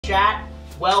Chat,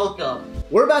 welcome.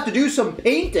 We're about to do some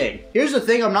painting. Here's the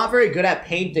thing, I'm not very good at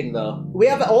painting though. We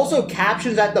have also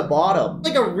captions at the bottom.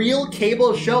 Like a real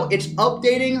cable show, it's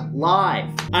updating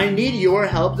live. I need your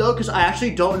help though, because I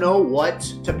actually don't know what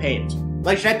to paint.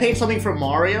 Like, should I paint something from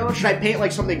Mario? Should I paint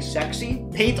like something sexy?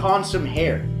 Paint on some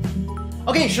hair.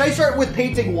 Okay, should I start with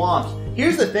painting Womps?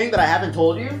 Here's the thing that I haven't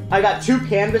told you. I got two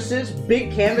canvases,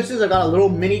 big canvases. I got a little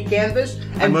mini canvas.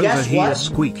 And I'm guess over here what?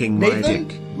 squeaking Nathan, my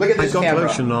dick. look at this I got camera.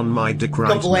 lotion on my dick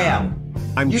right now.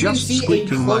 I'm You just can see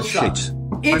squeaking a my close-up. shit.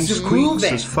 It's I'm Squeex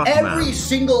moving. as fuck, Every man.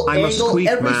 single I'm a angle, squeak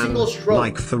every man, single stroke.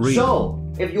 like for real.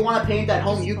 So, if you want to paint at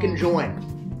home, you can join.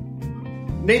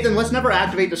 Nathan, let's never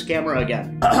activate this camera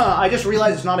again. I just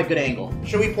realized it's not a good angle.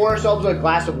 Should we pour ourselves a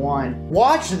glass of wine?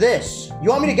 Watch this. You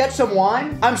want me to get some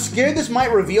wine? I'm scared this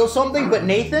might reveal something, but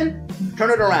Nathan, turn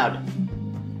it around.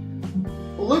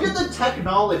 Look at the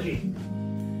technology.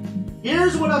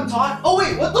 Here's what I'm talking. Oh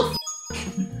wait, what the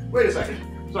f? Wait a second.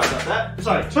 Sorry about that.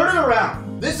 Sorry, turn it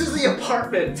around. This is the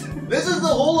apartment. This is the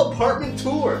whole apartment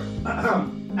tour.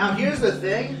 Now here's the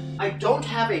thing. I don't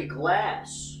have a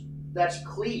glass that's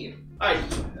clean. All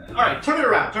right, turn it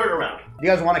around, turn it around. You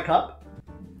guys want a cup?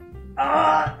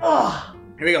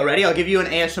 Here we go, ready? I'll give you an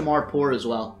ASMR pour as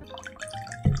well.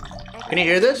 Can you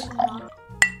hear this?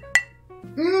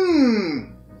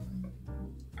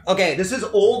 Okay, this is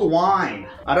old wine.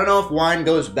 I don't know if wine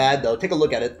goes bad though. Take a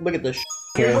look at it. Look at this.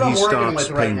 Here's what I'm working with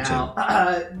right now.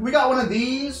 We got one of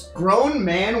these. Grown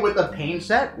man with a paint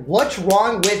set. What's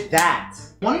wrong with that?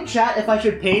 Want to chat if I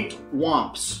should paint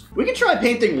Womps? We can try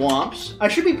painting Womps. I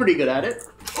should be pretty good at it.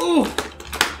 Ooh.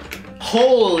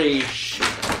 Holy shit.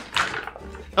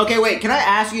 Okay, wait, can I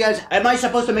ask you guys, am I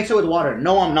supposed to mix it with water?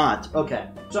 No, I'm not. Okay.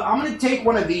 So I'm gonna take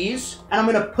one of these, and I'm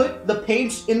gonna put the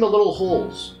paints in the little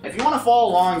holes. If you wanna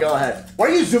follow along, go ahead. Why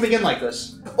are you zooming in like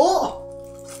this? Oh!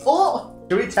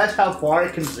 Should we test how far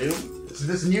it can zoom? This is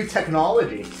this new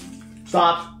technology.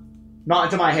 Stop. Not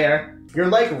into my hair. You're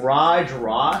like Raj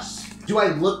Ross. Do I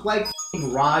look like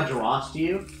Raj Ross to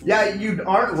you? Yeah, you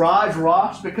aren't Raj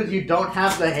Ross because you don't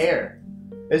have the hair.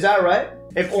 Is that right?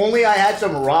 If only I had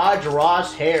some Raj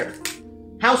Ross hair.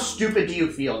 How stupid do you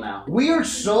feel now? We are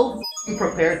so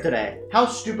prepared today. How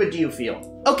stupid do you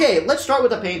feel? Okay, let's start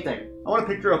with a painting. I want a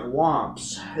picture of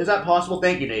Womps. Is that possible?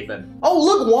 Thank you, Nathan. Oh,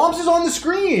 look, Womps is on the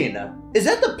screen. Is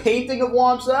that the painting of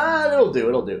Womps? It'll do,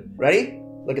 it'll do. Ready?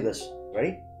 Look at this.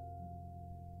 Ready?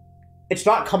 It's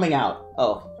not coming out.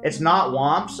 Oh, it's not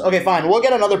Womps? Okay, fine. We'll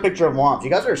get another picture of Womps. You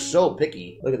guys are so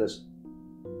picky. Look at this.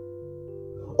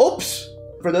 Oops!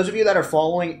 For those of you that are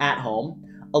following at home,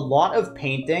 a lot of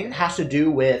painting has to do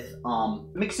with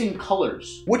mixing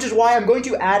colors, which is why I'm going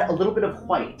to add a little bit of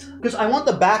white, because I want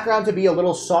the background to be a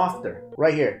little softer.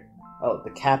 Right here. Oh,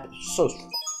 the cap is so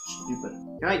stupid.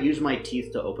 Can I use my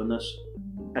teeth to open this?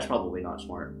 That's probably not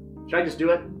smart. Should I just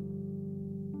do it?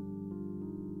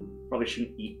 Probably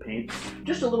shouldn't eat paint.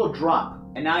 Just a little drop.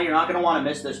 And now you're not gonna wanna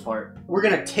miss this part. We're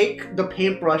gonna take the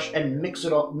paintbrush and mix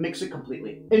it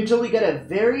completely until we get a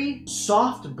very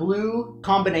soft blue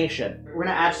combination. We're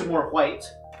gonna add some more white.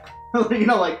 You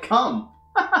know, like, come.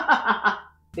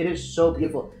 It is so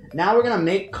beautiful. Now we're gonna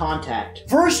make contact.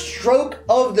 First stroke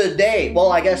of the day.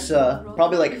 Well, I guess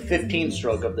probably like 15th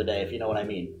stroke of the day, if you know what I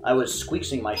mean. I was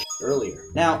squeaking my shit earlier.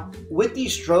 Now, with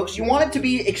these strokes, you want it to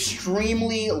be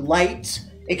extremely light,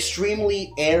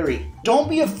 extremely airy. Don't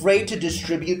be afraid to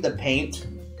distribute the paint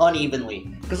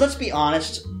unevenly. Because let's be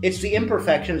honest, it's the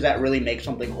imperfections that really make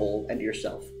something whole and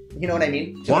yourself. You know what I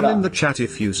mean? One in the chat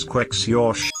if you squex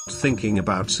your shit thinking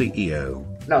about CEO.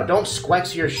 No, don't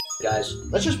squex your shit, guys.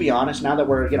 Let's just be honest now that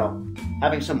we're, you know,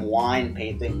 having some wine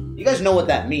painting. You guys know what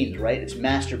that means, right? It's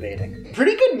masturbating.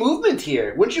 Pretty good movement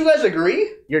here. Wouldn't you guys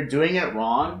agree? You're doing it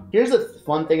wrong. Here's the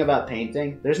fun thing about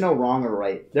painting. There's no wrong or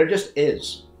right. There just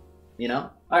is. You know?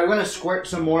 Alright, we're gonna squirt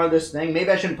some more of this thing. Maybe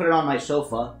I shouldn't put it on my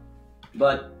sofa.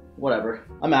 But, whatever.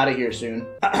 I'm out of here soon.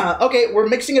 Okay, we're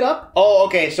mixing it up. Oh,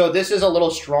 okay, so this is a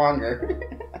little stronger.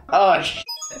 Oh, shit.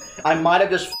 I might have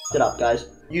just f***ed it up,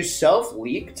 guys. You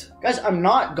self-leaked? Guys, I'm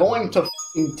not going to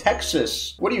f***ing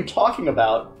Texas. What are you talking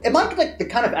about? Am I like the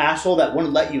kind of asshole that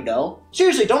wouldn't let you know?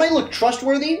 Seriously, don't I look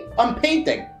trustworthy? I'm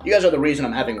painting. You guys are the reason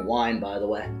I'm having wine, by the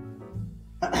way.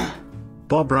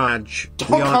 Bob Raj, Don't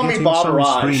we are call me getting Bob some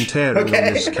Raj, screen tearing okay?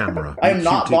 on this camera. I am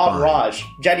not Cutie Bob pie. Raj,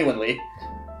 genuinely.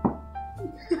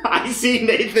 I see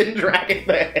Nathan dragging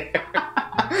the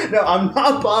hair. No, I'm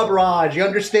not Bob Raj, you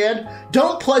understand?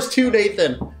 Don't +2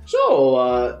 Nathan.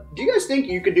 So, do you guys think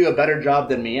you could do a better job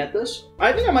than me at this?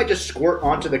 I think I might just squirt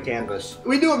onto the canvas.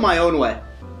 We do it my own way.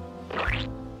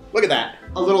 Look at that.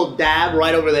 A little dab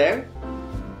right over there.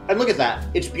 And look at that.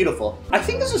 It's beautiful. I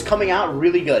think this is coming out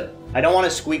really good. I don't want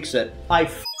to squeaks it. I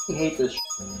hate this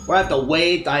where I have to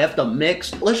wait, I have to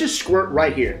mix. Let's just squirt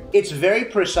right here. It's very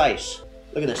precise.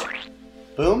 Look at this.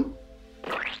 Boom.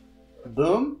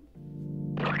 Boom.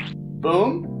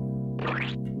 Boom.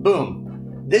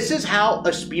 Boom. This is how a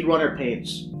speedrunner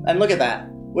paints. And look at that.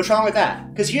 What's wrong with that?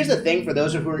 Because here's the thing for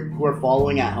those who are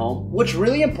following at home. What's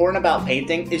really important about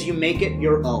painting is you make it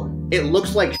your own. It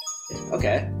looks like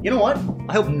okay. You know what?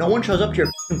 I hope no one shows up to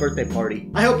your birthday party.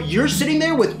 I hope you're sitting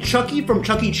there with Chucky from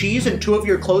Chuck E. Cheese and 2 of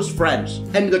your close friends.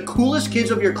 And the coolest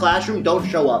kids of your classroom don't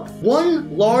show up.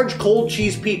 1 large cold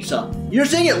cheese pizza. You're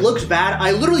saying it looks bad?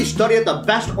 I literally studied at the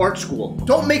best art school.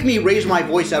 Don't make me raise my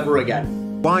voice ever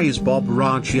again. Why is Bob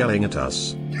Raj yelling at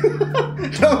us?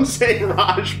 Don't say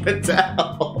Raj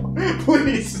Patel.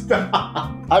 Please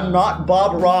stop. I'm not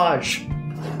Bob Raj.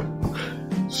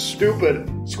 Stupid.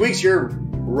 Squeex, you're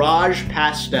Raj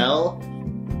Pastel.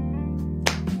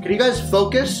 Can you guys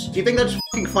focus? Do you think that's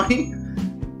fucking funny?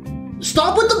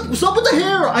 Stop with the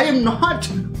hair. I am not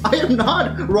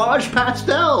Raj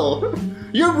Pastel.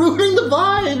 You're ruining the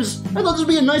vibes. I thought this would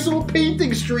be a nice little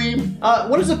painting stream.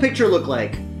 What does the picture look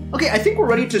like? Okay, I think we're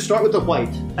ready to start with the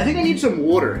white. I think I need some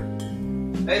water.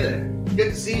 Hey there,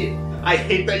 good to see you. I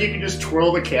hate that you can just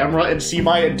twirl the camera and see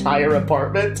my entire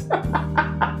apartment.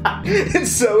 It's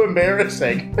so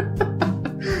embarrassing.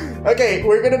 Okay,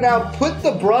 we're gonna now put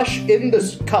the brush in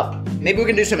this cup. Maybe we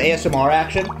can do some ASMR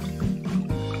action.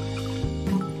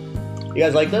 You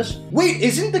guys like this? Wait,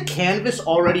 isn't the canvas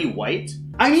already white?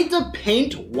 I need to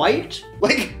paint white?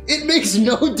 Like, it makes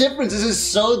no difference. This is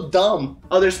so dumb.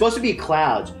 Oh, there's supposed to be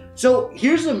clouds. So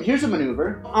here's a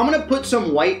maneuver. I'm gonna put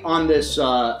some white on this,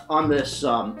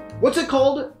 what's it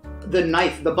called? The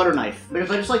knife, the butter knife.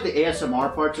 Because I just like the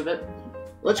ASMR parts of it.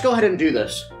 Let's go ahead and do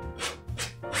this.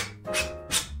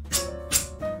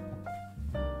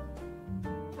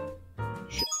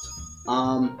 Shit.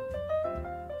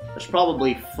 That's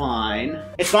probably fine.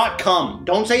 It's not cum.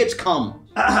 Don't say it's cum.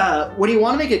 When you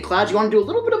want to make it clouds, you want to do a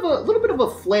little bit of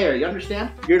a flare. You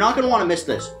understand? You're not gonna want to miss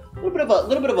this. A little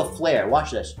bit of a flare.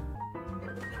 Watch this.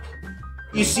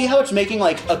 You see how it's making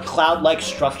like a cloud-like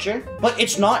structure? But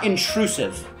it's not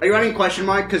intrusive. Are you running question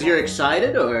mark because you're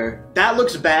excited or? That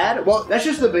looks bad? Well, that's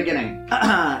just the beginning.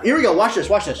 Here we go, watch this,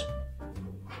 watch this.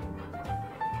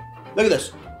 Look at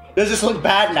this. Does this look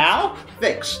bad now?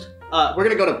 Fixed. We're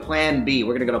gonna go to plan B.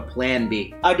 We're gonna go to plan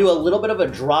B. I do a little bit of a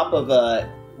drop of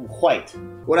white.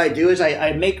 What I do is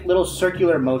I make little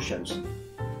circular motions.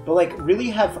 But like really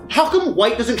how come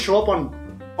white doesn't show up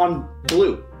on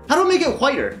blue? How do I make it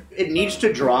whiter? It needs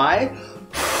to dry.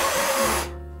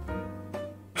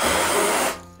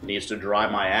 It needs to dry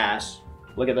my ass.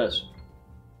 Look at this.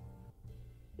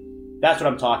 That's what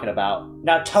I'm talking about.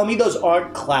 Now tell me those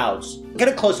aren't clouds. Get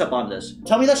a close-up on this.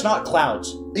 Tell me that's not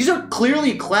clouds. These are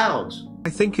clearly clouds. I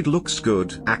think it looks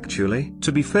good, actually.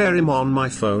 To be fair, I'm on my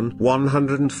phone,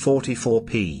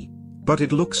 144p. But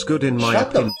it looks good in my opinion.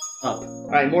 Shut the f up.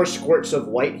 Alright, more squirts of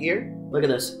white here. Look at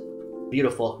this.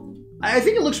 Beautiful. I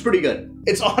think it looks pretty good.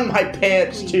 It's on my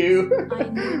pants too.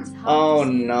 Oh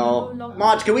no.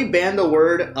 Mods, can we ban the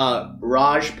word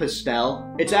Raj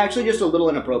Pastel? It's actually just a little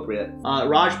inappropriate.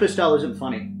 Raj Pastel isn't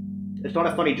funny. It's not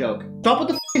a funny joke. Stop with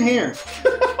the f***ing hair.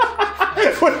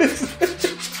 What is this?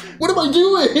 What am I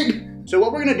doing? So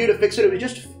what we're gonna do to fix it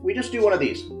is we just do one of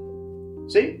these.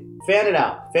 See? Fan it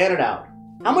out. Fan it out.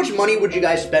 How much money would you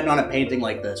guys spend on a painting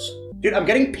like this? Dude, I'm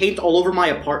getting paint all over my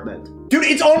apartment. Dude,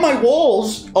 it's on my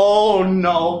walls! Oh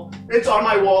no, it's on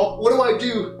my wall. What do I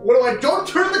do? Don't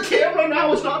turn the camera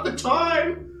now, it's not the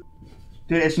time!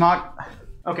 Dude, it's not,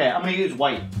 okay, I'm gonna use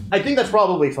white. I think that's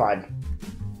probably fine.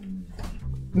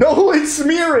 No, it's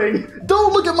smearing!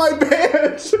 Don't look at my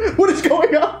pants! What is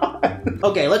going on?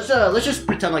 Okay, let's just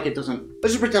pretend like it doesn't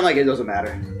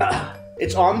matter.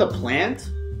 It's on the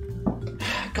plant?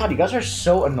 God, you guys are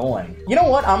so annoying. You know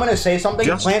what? I'm gonna say something.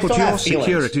 Just plants don't have feelings.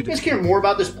 Security. You guys care more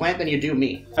about this plant than you do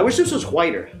me. I wish this was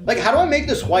whiter. Like, how do I make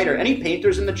this whiter? Any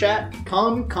painters in the chat?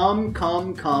 Come.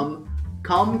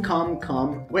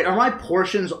 Wait, are my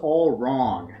portions all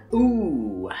wrong?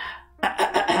 Ooh.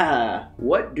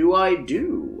 What do I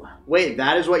do? Wait,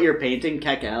 that is what you're painting,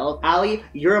 Kekel? Ali,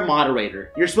 you're a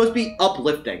moderator. You're supposed to be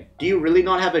uplifting. Do you really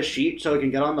not have a sheet so it can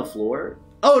get on the floor?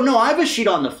 Oh no, I have a sheet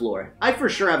on the floor. I for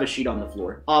sure have a sheet on the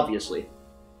floor, obviously.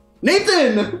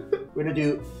 Nathan! We're gonna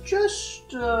do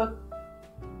just a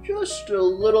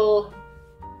little.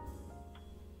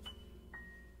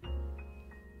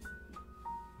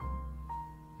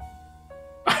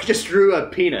 I just drew a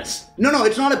penis. No,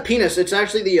 it's not a penis. It's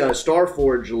actually the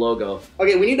Starforge logo.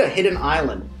 Okay, we need a hidden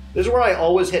island. This is where I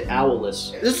always hit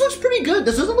Owless. This looks pretty good.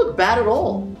 This doesn't look bad at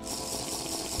all.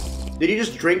 Did you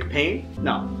just drink paint?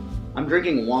 No. I'm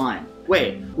drinking wine.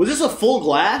 Wait, was this a full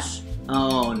glass?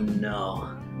 Oh no.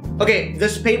 Okay,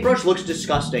 this paintbrush looks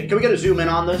disgusting. Can we get a zoom in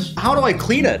on this? How do I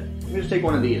clean it? Let me just take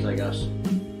one of these, I guess.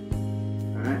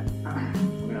 Alright.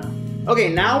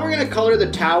 Okay, now we're gonna color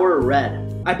the tower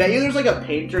red. I bet you there's like a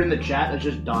painter in the chat that's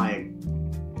just dying.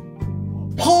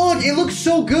 Pog, it looks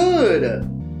so good!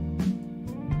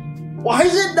 Why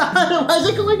is it not? Why is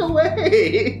it going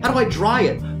away? How do I dry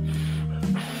it?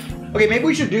 Okay, maybe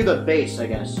we should do the face, I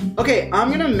guess. Okay,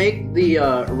 I'm gonna make the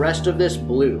rest of this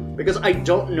blue because I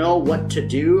don't know what to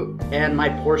do and my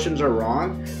portions are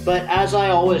wrong. But as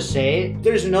I always say,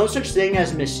 there's no such thing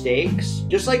as mistakes,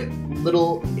 just like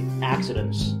little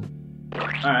accidents.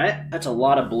 All right, that's a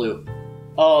lot of blue.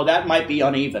 Oh, that might be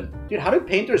uneven. Dude, how do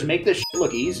painters make this shit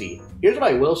look easy? Here's what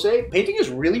I will say, painting is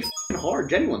really f***ing hard,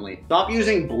 genuinely. Stop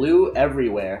using blue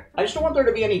everywhere. I just don't want there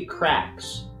to be any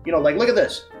cracks. You know, like, look at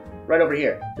this. Right over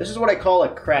here. This is what I call a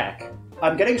crack.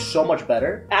 I'm getting so much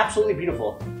better. Absolutely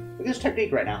beautiful. Look at this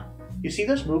technique right now. You see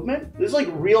this movement? This is like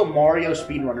real Mario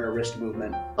speedrunner wrist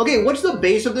movement. Okay, what's the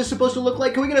base of this supposed to look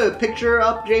like? Can we get a picture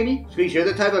up, Jamie? Squeex, you're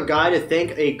the type of guy to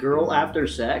thank a girl after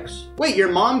sex? Wait,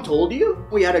 your mom told you?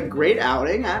 We had a great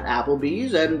outing at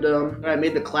Applebee's and I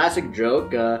made the classic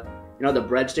joke, you know, the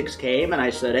breadsticks came and I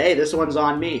said, hey, this one's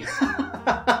on me.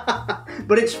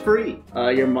 But it's free.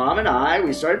 Your mom and I,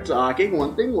 we started talking,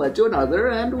 one thing led to another,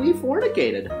 and we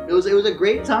fornicated. It was a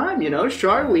great time, you know?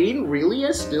 Charlene really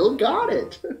has still got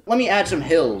it. Let me add some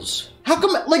hills. How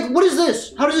come, like, what is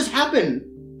this? How does this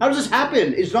happen? How does this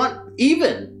happen? It's not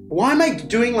even. Why am I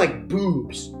doing, like,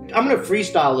 boobs? I'm gonna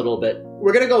freestyle a little bit.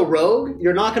 We're gonna go rogue.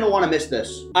 You're not gonna wanna miss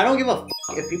this. I don't give a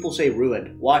f if people say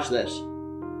ruined. Watch this.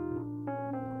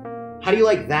 How do you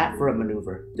like that for a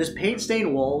maneuver? Does paint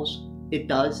stain walls? It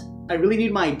does. I really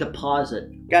need my deposit.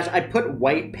 Guys, I put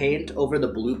white paint over the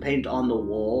blue paint on the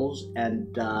walls and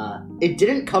it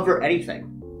didn't cover anything.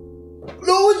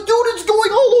 No, dude, it's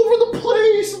going all over the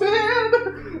place,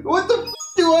 man! What the f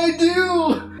do I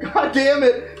do? God damn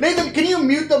it. Nathan, can you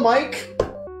mute the mic?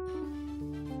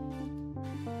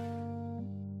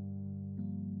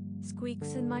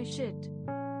 Squeex in my shit.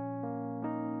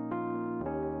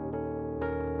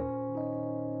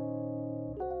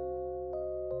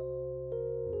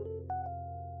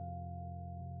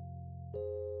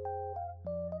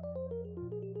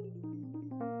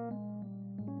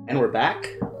 And we're back.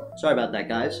 Sorry about that,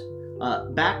 guys.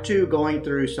 Back to going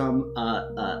through some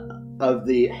of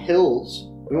the hills.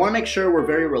 We want to make sure we're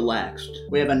very relaxed.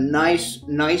 We have a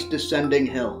nice descending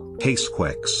hill. Hey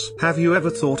Squeex, have you ever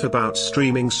thought about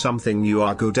streaming something you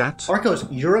are good at? Arcos,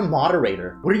 you're a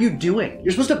moderator. What are you doing?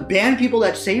 You're supposed to ban people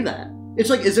that say that. It's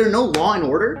like, is there no law and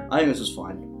order? I think this is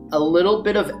fine. A little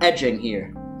bit of edging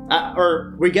here.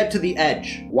 Or we get to the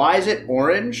edge. Why is it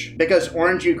orange? Because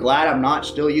orange, you glad I'm not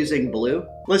still using blue?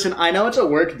 Listen, I know it's a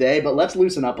work day, but let's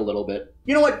loosen up a little bit.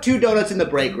 You know what? 2 donuts in the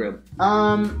break room.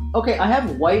 Okay, I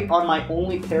have white on my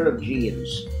only pair of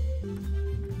jeans.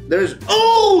 There's,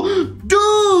 oh,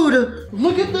 dude,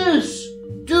 look at this,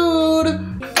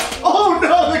 dude. Oh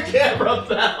no, the camera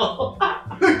fell.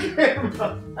 The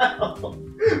camera fell.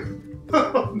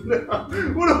 Oh no,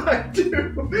 what do I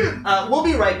do? We'll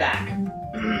be right back.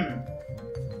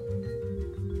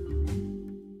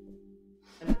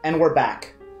 And we're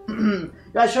back.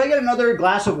 Guys, should I get another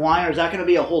glass of wine, or is that going to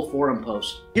be a whole forum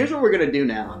post? Here's what we're going to do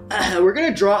now. We're going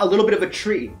to draw a little bit of a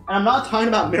tree. And I'm not talking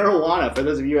about marijuana for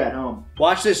those of you at home.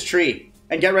 Watch this tree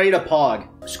and get ready to pog.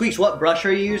 Squeex, what brush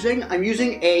are you using? I'm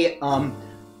using a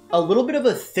little bit of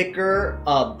a thicker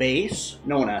base.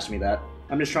 No one asked me that.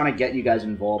 I'm just trying to get you guys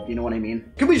involved, you know what I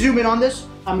mean? Can we zoom in on this?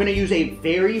 I'm gonna use a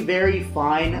very, very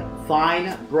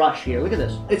fine brush here. Look at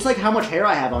this. It's like how much hair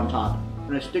I have on top. I'm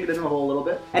gonna stick it in the hole a little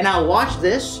bit. And now watch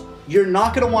this. You're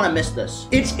not gonna wanna miss this.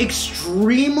 It's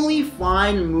extremely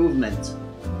fine movement.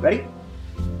 Ready?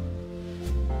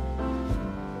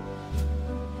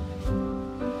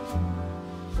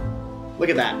 Look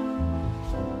at that.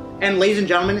 And ladies and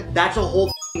gentlemen, that's a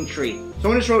whole tree.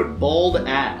 Someone just wrote bald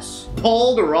ass.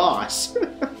 Bald Ross.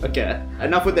 Okay,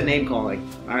 enough with the name calling.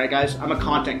 All right, guys, I'm a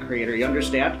content creator, you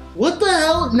understand? What the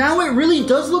hell? Now it really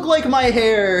does look like my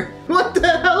hair. What the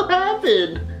hell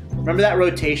happened? Remember that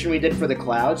rotation we did for the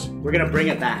clouds? We're gonna bring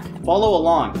it back. Follow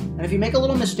along. And if you make a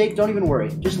little mistake, don't even worry.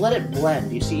 Just let it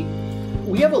blend, you see?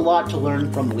 We have a lot to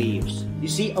learn from leaves. You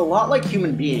see, a lot like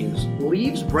human beings,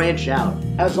 leaves branch out.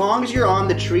 As long as you're on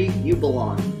the tree, you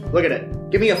belong. Look at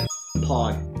it. Give me a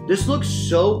pog. This looks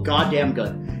so goddamn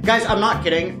good. Guys, I'm not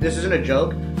kidding. This isn't a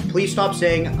joke. Please stop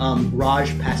saying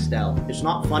Raj Pastel. It's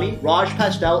not funny. Raj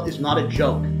Pastel is not a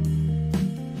joke.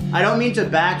 I don't mean to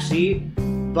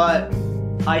backseat, but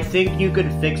I think you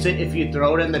could fix it if you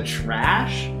throw it in the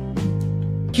trash.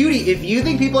 Cutie, if you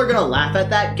think people are gonna laugh at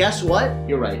that, guess what?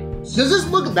 You're right. Does this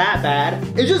look that bad?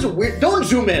 It's just weird. Don't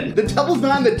zoom in. The devil's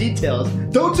not in the details.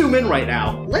 Don't zoom in right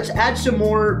now. Let's add some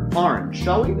more orange,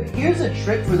 shall we? Here's a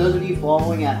trick for those of you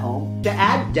following at home. To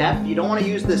add depth, you don't want to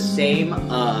use the same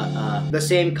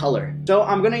color. So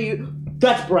I'm gonna use,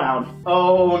 that's brown.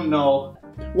 Oh no.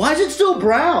 Why is it still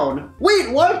brown?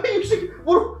 Wait, why am I using,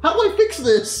 how do I fix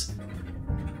this?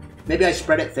 Maybe I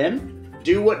spread it thin?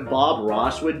 Do what Bob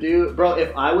Ross would do. Bro,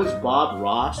 if I was Bob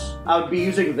Ross, I would be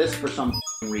using this for some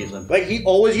reason. Like, he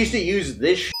always used to use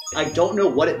this shit. I don't know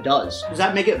what it does. Does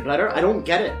that make it better? I don't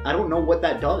get it. I don't know what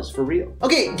that does, for real.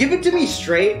 Okay, give it to me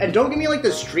straight, and don't give me, like,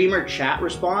 the streamer chat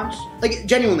response. Like,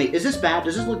 genuinely, is this bad?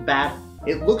 Does this look bad?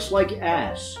 It looks like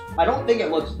ass. I don't think it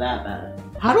looks that bad.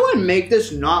 How do I make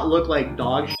this not look like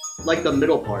dog shit? Like the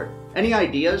middle part? Any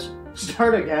ideas?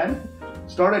 Start again?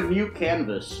 Start a new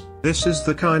canvas. This is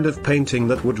the kind of painting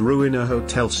that would ruin a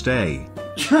hotel stay.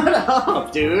 Shut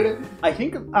up, dude. I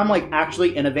think I'm like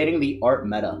actually innovating the art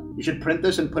meta. You should print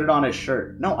this and put it on a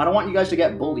shirt. No, I don't want you guys to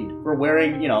get bullied for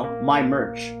wearing, you know, my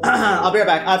merch. I'll be right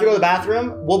back. I have to go to the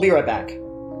bathroom. We'll be right back.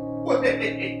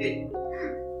 Wait.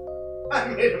 I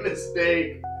made a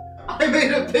mistake. I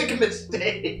made a big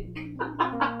mistake.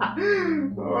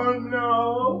 Oh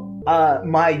no.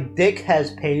 My dick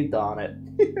has paint on it.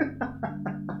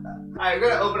 Alright, we're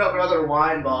gonna open up another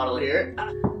wine bottle here.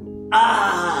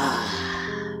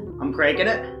 I'm cranking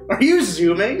it. Are you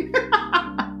zooming?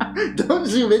 Don't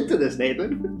zoom into this,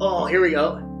 Nathan. Oh, here we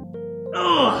go.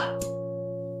 Oh,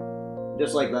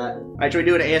 just like that. Alright, should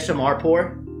we do an ASMR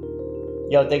pour?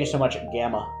 Yo, thank you so much,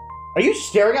 Gamma. Are you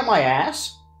staring at my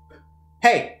ass?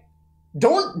 Hey,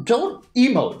 don't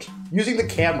emote using the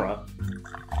camera.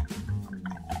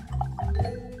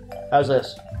 How's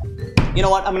this? You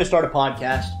know what? I'm gonna start a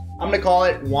podcast. I'm gonna call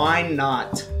it Why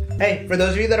Not. Hey, for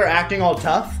those of you that are acting all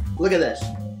tough, look at this.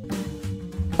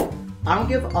 I don't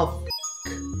give a f.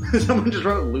 Someone just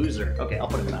wrote loser. Okay, I'll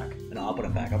put it back. No, I'll put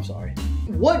it back. I'm sorry.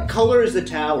 What color is the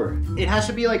tower? It has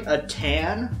to be like a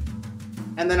tan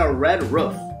and then a red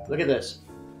roof. Look at this.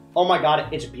 Oh my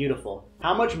god, it's beautiful.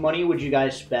 How much money would you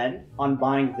guys spend on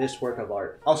buying this work of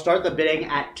art? I'll start the bidding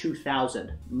at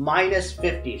 2,000. Minus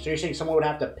 50. So you're saying someone would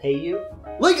have to pay you?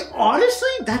 Like, honestly,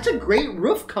 that's a great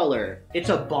roof color. It's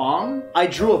a bong. I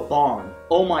drew a bong.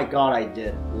 Oh my god, I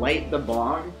did. Light the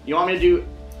bong. You want me to do...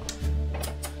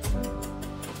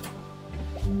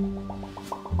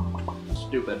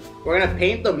 Stupid. We're gonna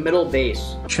paint the middle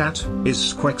base. Chat, is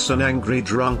Squeex an angry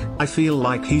drunk? I feel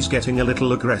like he's getting a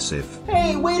little aggressive.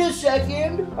 Hey, wait a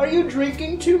second. Are you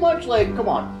drinking too much? Like, come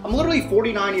on. I'm literally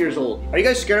 49 years old. Are you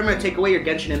guys scared I'm gonna take away your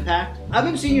Genshin Impact? I've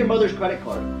been seeing your mother's credit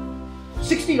card.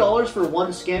 $60 for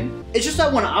one skin? It's just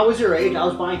that when I was your age, I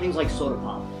was buying things like soda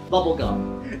pop, bubble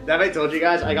gum. That I told you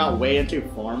guys, I got way into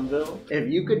Farmville.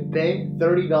 If you could pay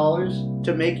 $30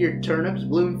 to make your turnips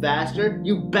bloom faster,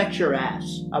 you bet your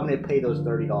ass I'm gonna pay those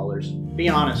 $30.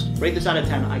 Being honest, rate this out of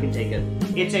 10, I can take it.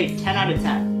 It's a 10 out of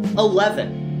 10.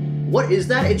 11. What is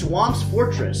that? It's Womp's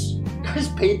Fortress. Guys,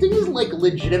 painting is like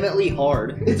legitimately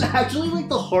hard. It's actually like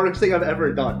the hardest thing I've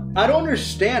ever done. I don't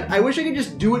understand. I wish I could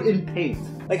just do it in paint.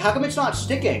 Like, how come it's not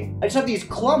sticking? I just have these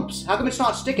clumps. How come it's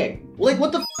not sticking? Like,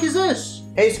 what the f is this?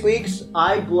 Hey, Squeex,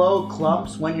 I blow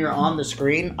clumps when you're on the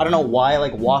screen. I don't know why I,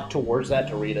 like, walk towards that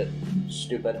to read it.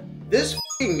 Stupid. This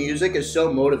f***ing music is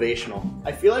so motivational.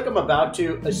 I feel like I'm about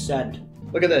to ascend.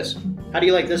 Look at this. How do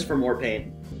you like this for more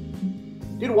paint?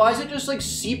 Dude, why is it just, like,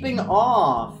 seeping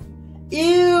off?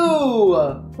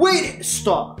 Ew! Wait,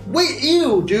 stop. Wait,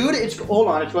 ew, dude. It's, hold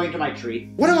on, it's going into my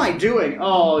tree. What am I doing?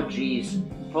 Oh, jeez.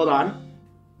 Hold on.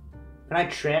 Can I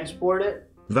transport it?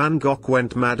 Van Gogh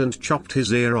went mad and chopped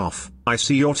his ear off. I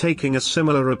see you're taking a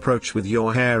similar approach with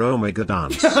your hair Omega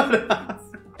dance.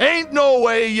 Ain't no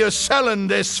way you're selling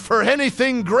this for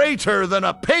anything greater than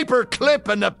a paper clip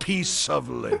and a piece of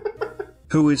lip.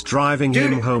 Who is driving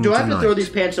him home do I have tonight? to throw these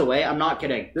pants away? I'm not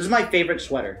kidding. This is my favorite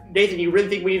sweater. Nathan, you really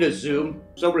think we need to zoom?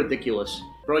 So ridiculous.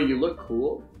 Bro, you look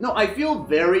cool. No, I feel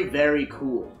very, very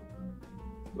cool.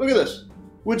 Look at this.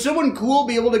 Would someone cool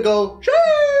be able to go,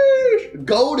 sheesh,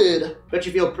 goated? Bet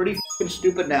you feel pretty f***ing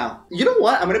stupid now. You know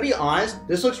what? I'm gonna be honest.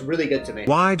 This looks really good to me.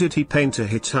 Why did he paint a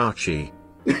Hitachi?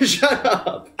 Shut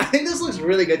up. I think this looks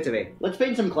really good to me. Let's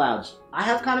paint some clouds. I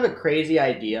have kind of a crazy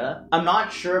idea. I'm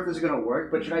not sure if this is gonna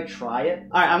work, but should I try it?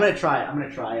 All right, I'm gonna try it.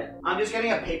 I'm just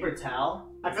getting a paper towel.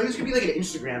 I feel like this could be like an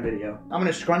Instagram video. I'm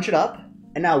gonna scrunch it up,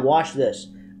 and now watch this.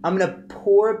 I'm gonna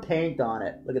pour paint on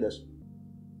it. Look at this.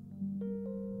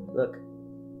 Look.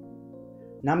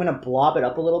 Now I'm gonna blob it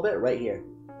up a little bit right here.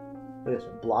 Look at this,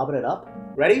 blobbing it up.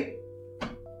 Ready?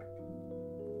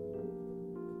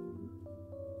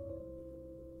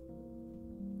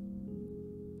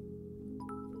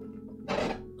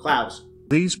 Clouds.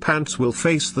 These pants will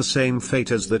face the same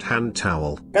fate as that hand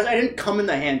towel. Guys, I didn't come in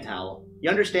the hand towel. You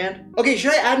understand? Okay,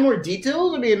 should I add more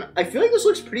details? I mean, I feel like this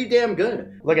looks pretty damn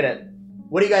good. Look at it.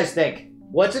 What do you guys think?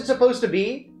 What's it supposed to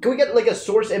be? Can we get like a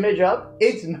source image up?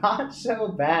 It's not so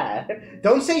bad.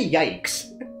 Don't say yikes.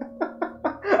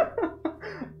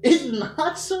 It's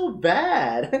not so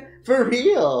bad. For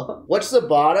real. What's the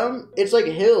bottom? It's like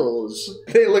hills.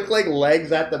 They look like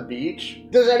legs at the beach.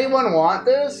 Does anyone want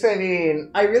this? I mean,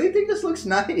 I really think this looks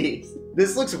nice.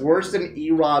 This looks worse than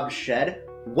E-Rob's shed.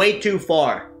 Way too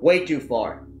far. Way too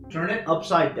far. Turn it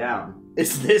upside down.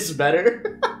 Is this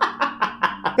better?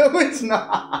 No, it's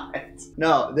not.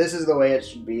 No, this is the way it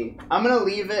should be. I'm gonna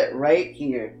leave it right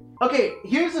here. Okay,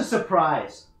 here's a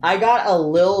surprise. I got a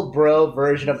Lil Bro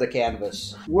version of the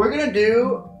canvas. We're gonna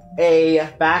do a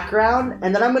background,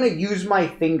 and then I'm gonna use my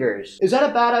fingers. Is that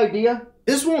a bad idea?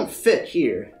 This won't fit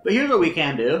here, but here's what we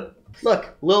can do.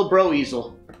 Look, Lil Bro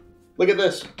easel. Look at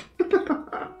this.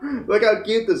 Look how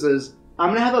cute this is. I'm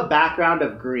gonna have a background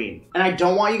of green, and I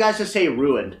don't want you guys to say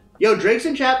ruined. Yo, Drake's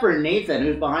in chat for Nathan,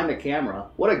 who's behind the camera.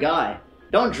 What a guy.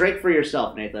 Don't Drake for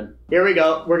yourself, Nathan. Here we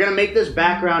go. We're gonna make this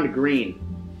background green.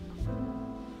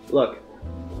 Look.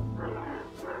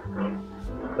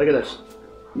 Look at this.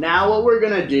 Now what we're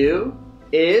gonna do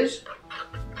is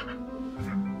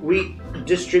we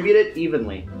distribute it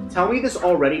evenly. Tell me this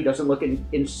already doesn't look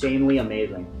insanely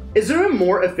amazing. Is there a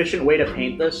more efficient way to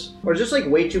paint this? Or is this like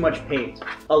way too much paint?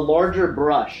 A larger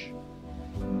brush.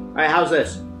 All right, how's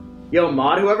this? Yo,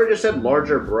 mod, whoever just said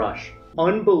larger brush.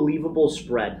 Unbelievable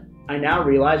spread. I now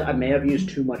realize I may have used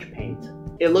too much paint.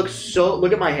 It looks so,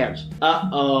 look at my hands.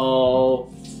 Uh-oh.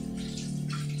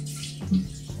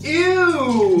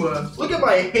 Ew! Look at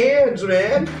my hands,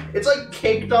 man. It's like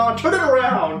caked on. Turn it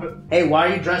around. Hey, why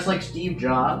are you dressed like Steve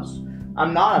Jobs?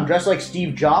 I'm not. I'm dressed like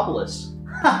Steve Jobless.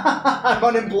 I'm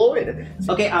unemployed.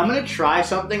 Okay, I'm gonna try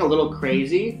something a little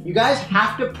crazy. You guys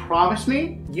have to promise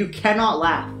me you cannot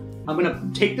laugh. I'm gonna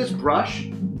take this brush,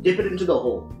 dip it into the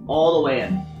hole, all the way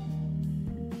in.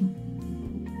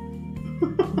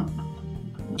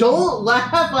 Don't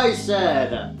laugh, I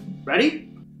said. Ready?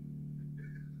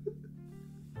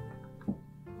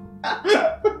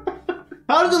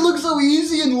 How does it look so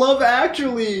easy in Love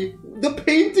Actually? The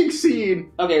painting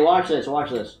scene. Okay, watch this, watch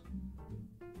this.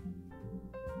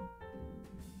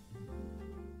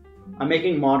 I'm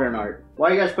making modern art. Why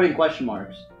are you guys putting question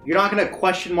marks? You're not gonna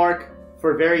question mark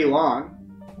for very long.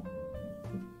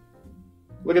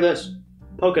 Look at this.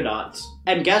 Polka dots.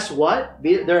 And guess what?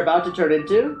 They're about to turn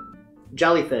into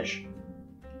jellyfish.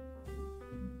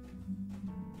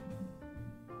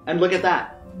 And look at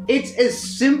that. It's as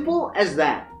simple as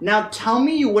that. Now tell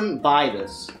me you wouldn't buy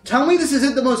this. Tell me this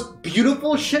isn't the most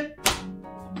beautiful shit.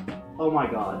 Oh my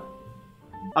god.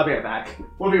 I'll be right back.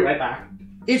 We'll be right back.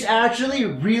 It's actually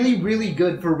really, really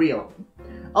good for real.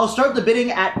 I'll start the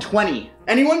bidding at 20.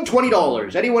 Anyone?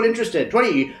 $20. Anyone interested?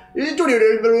 20, 20, 20,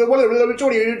 21,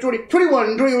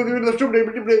 20,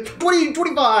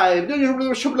 25,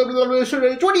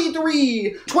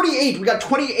 23, 28. We got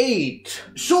 28.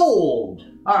 Sold.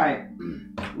 All right,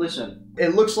 listen.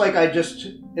 It looks like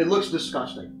it looks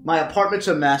disgusting. My apartment's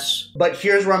a mess, but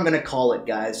here's where I'm gonna call it,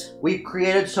 guys. We've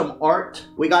created some art.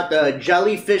 We got the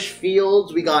jellyfish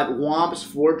fields. We got Womp's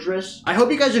Fortress. I hope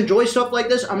you guys enjoy stuff like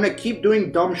this. I'm gonna keep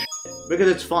doing dumb shit because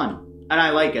it's fun and I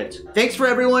like it. Thanks for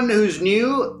everyone who's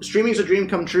new. Streaming's a dream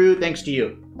come true. Thanks to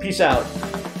you. Peace out.